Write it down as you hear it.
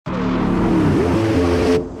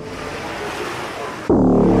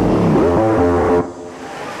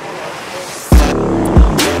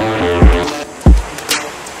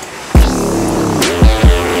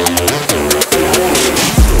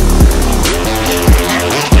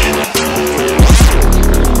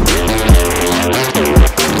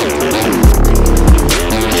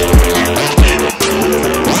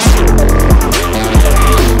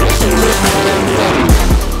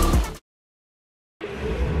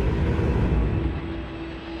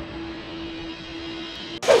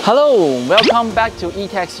Hello, welcome back to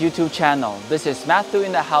eTech's YouTube channel. This is Matthew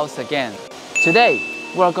in the house again. Today,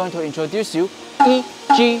 we are going to introduce you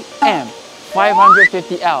EGM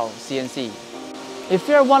 550L CNC. If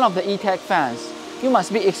you're one of the eTech fans, you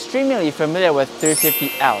must be extremely familiar with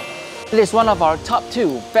 350L. It is one of our top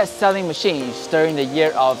 2 best-selling machines during the year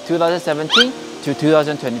of 2017 to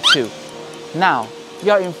 2022. Now, we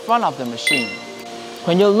are in front of the machine.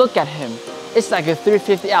 When you look at him, it's like a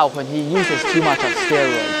 350L when he uses too much of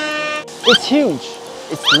steroids. It's huge,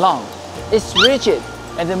 it's long, it's rigid,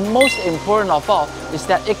 and the most important of all is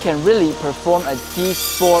that it can really perform a deep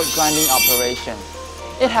bore grinding operation.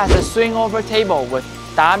 It has a swing over table with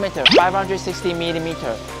diameter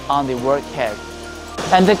 560mm on the workhead.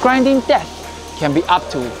 And the grinding depth can be up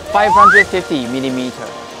to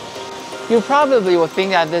 550mm. You probably will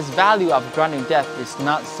think that this value of grinding depth is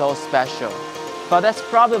not so special. But that's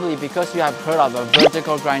probably because you have heard of a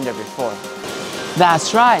vertical grinder before.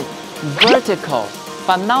 That's right, vertical.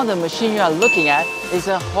 But now the machine you are looking at is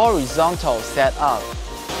a horizontal setup.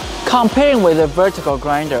 Comparing with a vertical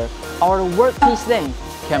grinder, our workpiece length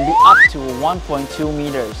can be up to 1.2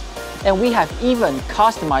 meters. And we have even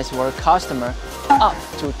customized for a customer up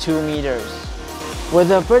to 2 meters. With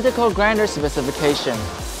the vertical grinder specification,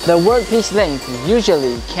 the workpiece length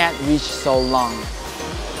usually can't reach so long.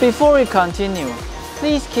 Before we continue,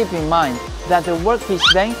 please keep in mind that the workpiece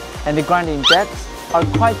length and the grinding depth are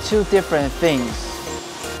quite two different things.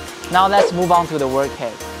 Now let's move on to the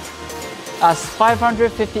workhead. As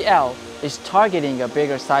 550L is targeting a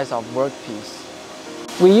bigger size of workpiece,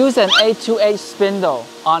 we use an 828 spindle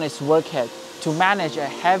on its workhead to manage a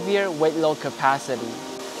heavier weight load capacity.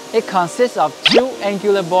 It consists of 2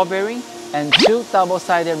 angular ball bearings and 2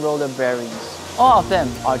 double-sided roller bearings. All of them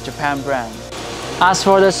are Japan brand. As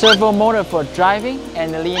for the servo motor for driving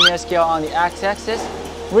and the linear scale on the x-axis,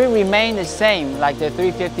 we remain the same like the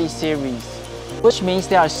 350 series, which means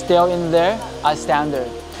they are still in there as standard,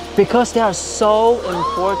 because they are so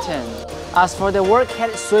important. As for the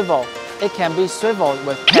workhead swivel, it can be swiveled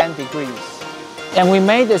with 10 degrees. And we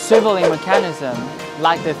made the swiveling mechanism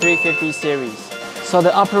like the 350 series, so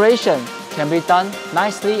the operation can be done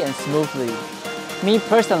nicely and smoothly. Me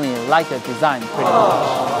personally like the design pretty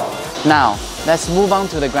much. Now, let's move on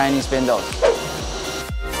to the grinding spindles.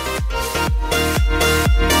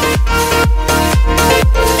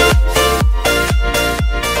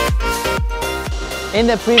 In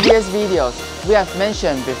the previous videos, we have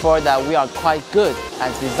mentioned before that we are quite good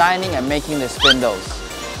at designing and making the spindles.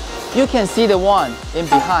 You can see the one in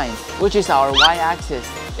behind, which is our y-axis,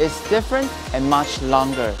 is different and much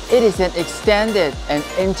longer. It is an extended and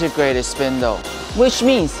integrated spindle, which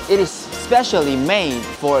means it is specially made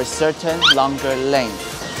for a certain longer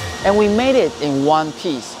length. And we made it in one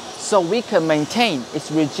piece, so we can maintain its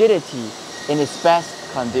rigidity in its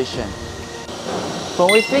best condition.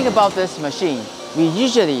 When we think about this machine, we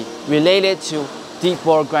usually relate it to deep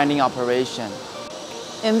bore grinding operation.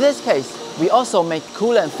 In this case, we also make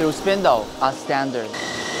coolant through spindle as standard,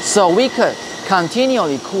 so we could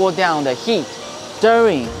continually cool down the heat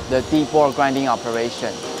during the deep bore grinding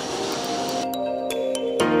operation.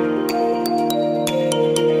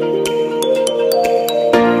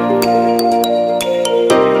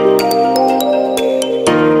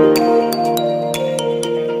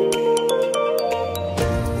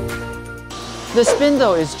 The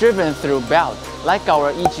spindle is driven through belt, like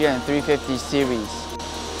our EGM 350 series.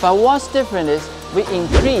 But what's different is we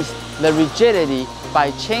increased the rigidity by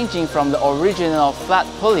changing from the original flat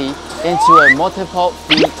pulley into a multiple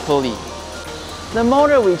feed pulley. The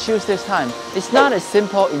motor we choose this time is not a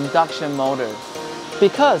simple induction motor,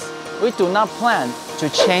 because we do not plan to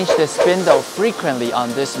change the spindle frequently on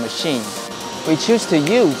this machine. We choose to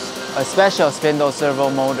use a special spindle servo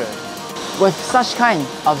motor. With such kind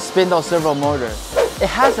of spindle servo motor, it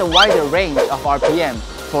has a wider range of RPM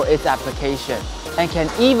for its application and can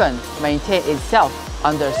even maintain itself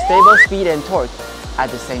under stable speed and torque at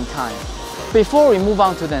the same time. Before we move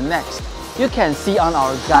on to the next, you can see on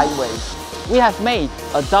our guideways, we have made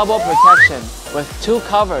a double protection with 2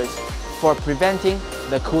 covers for preventing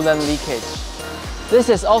the coolant leakage. This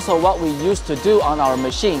is also what we used to do on our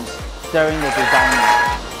machines during the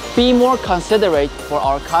designing. Be more considerate for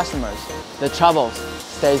our customers. The troubles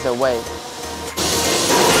stays away.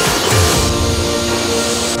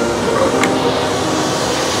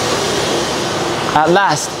 At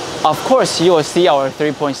last, of course, you will see our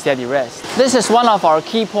 3-point steady rest. This is one of our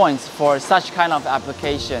key points for such kind of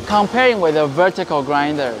application. Comparing with a vertical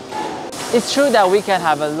grinder, it's true that we can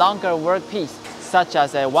have a longer workpiece, such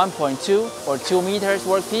as a 1.2 or 2 meters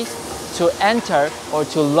workpiece, to enter or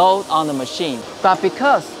to load on the machine. But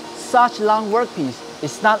because such long workpiece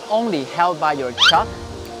is not only held by your chuck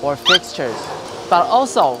or fixtures, but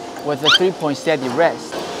also with a 3-point steady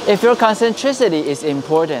rest. If your concentricity is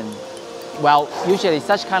important, well, usually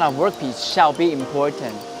such kind of workpiece shall be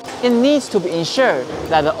important. It needs to be ensured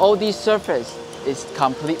that the OD surface is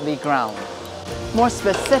completely ground. More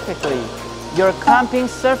specifically, your clamping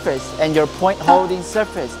surface and your point holding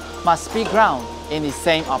surface must be ground in the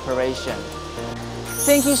same operation.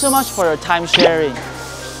 Thank you so much for your time sharing.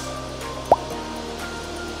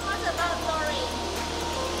 What about story?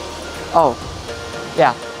 Oh,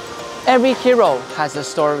 yeah. Every hero has a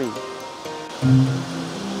story.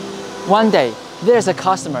 One day, there's a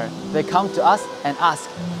customer. They come to us and ask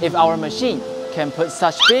if our machine can put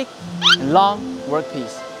such big and long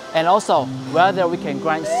workpiece, and also whether we can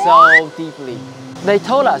grind so deeply. They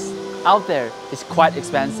told us out there it's quite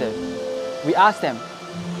expensive. We asked them,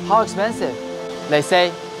 how expensive? They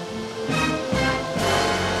say.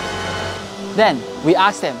 Then we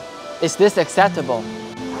asked them, is this acceptable?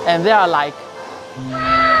 And they are like,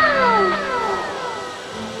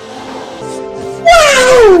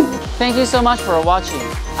 thank you so much for watching.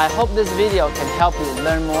 I hope this video can help you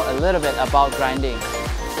learn a little bit about grinding.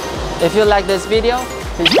 If you like this video,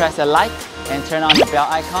 please press a like and turn on the bell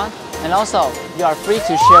icon. And also, you are free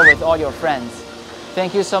to share with all your friends.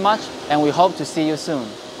 Thank you so much, and we hope to see you soon.